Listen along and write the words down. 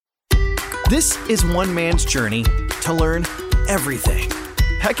This is one man's journey to learn everything,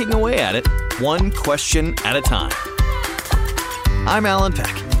 pecking away at it one question at a time. I'm Alan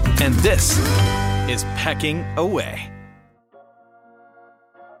Peck, and this is Pecking Away.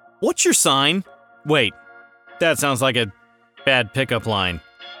 What's your sign? Wait, that sounds like a bad pickup line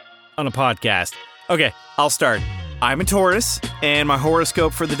on a podcast. Okay, I'll start. I'm a Taurus, and my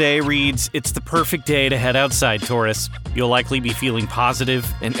horoscope for the day reads, "It's the perfect day to head outside, Taurus. You'll likely be feeling positive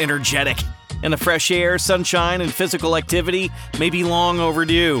and energetic, and the fresh air, sunshine, and physical activity may be long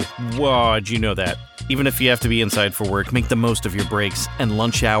overdue." Whoa, did you know that? Even if you have to be inside for work, make the most of your breaks and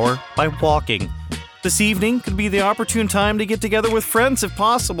lunch hour by walking. This evening could be the opportune time to get together with friends if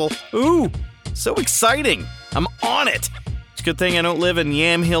possible. Ooh, so exciting. I'm on it. It's a good thing I don't live in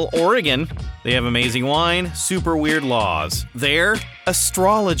Yamhill, Oregon. They have amazing wine, super weird laws. There,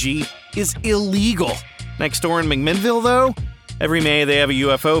 astrology is illegal. Next door in McMinnville, though, every May they have a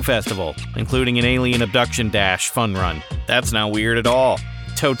UFO festival, including an alien abduction dash fun run. That's not weird at all.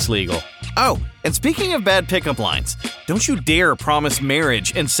 Totes legal. Oh, and speaking of bad pickup lines, don't you dare promise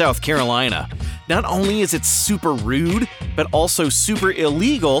marriage in South Carolina. Not only is it super rude, but also super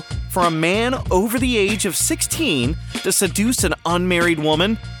illegal for a man over the age of 16 to seduce an unmarried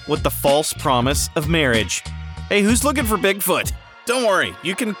woman with the false promise of marriage. Hey, who's looking for Bigfoot? Don't worry,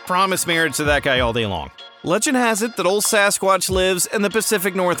 you can promise marriage to that guy all day long. Legend has it that old Sasquatch lives in the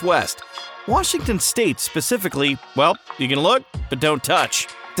Pacific Northwest. Washington State specifically, well, you can look, but don't touch.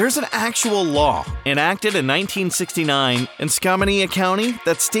 There's an actual law enacted in 1969 in Skamania County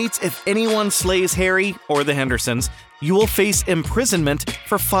that states if anyone slays Harry or the Hendersons, you will face imprisonment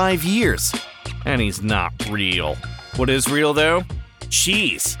for 5 years. And he's not real. What is real, though?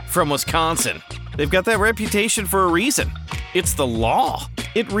 Cheese from Wisconsin. They've got that reputation for a reason. It's the law.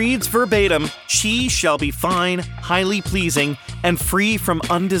 It reads verbatim, "Cheese shall be fine, highly pleasing, and free from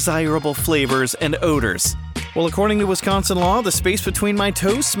undesirable flavors and odors." Well, according to Wisconsin law, the space between my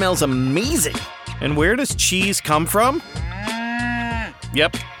toes smells amazing. And where does cheese come from?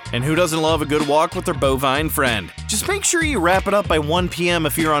 Yep. And who doesn't love a good walk with their bovine friend? Just make sure you wrap it up by 1 p.m.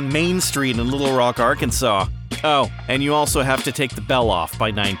 if you're on Main Street in Little Rock, Arkansas. Oh, and you also have to take the bell off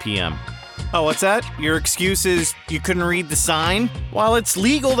by 9 p.m. Oh, what's that? Your excuse is you couldn't read the sign? Well, it's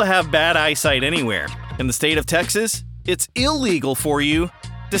legal to have bad eyesight anywhere. In the state of Texas, it's illegal for you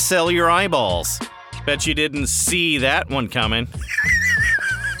to sell your eyeballs. Bet you didn't see that one coming.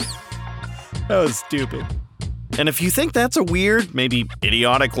 That was stupid. And if you think that's a weird, maybe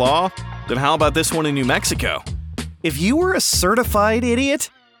idiotic law, then how about this one in New Mexico? If you were a certified idiot,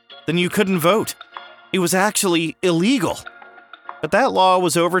 then you couldn't vote. It was actually illegal. But that law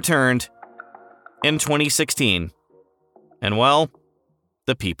was overturned in 2016. And well,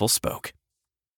 the people spoke.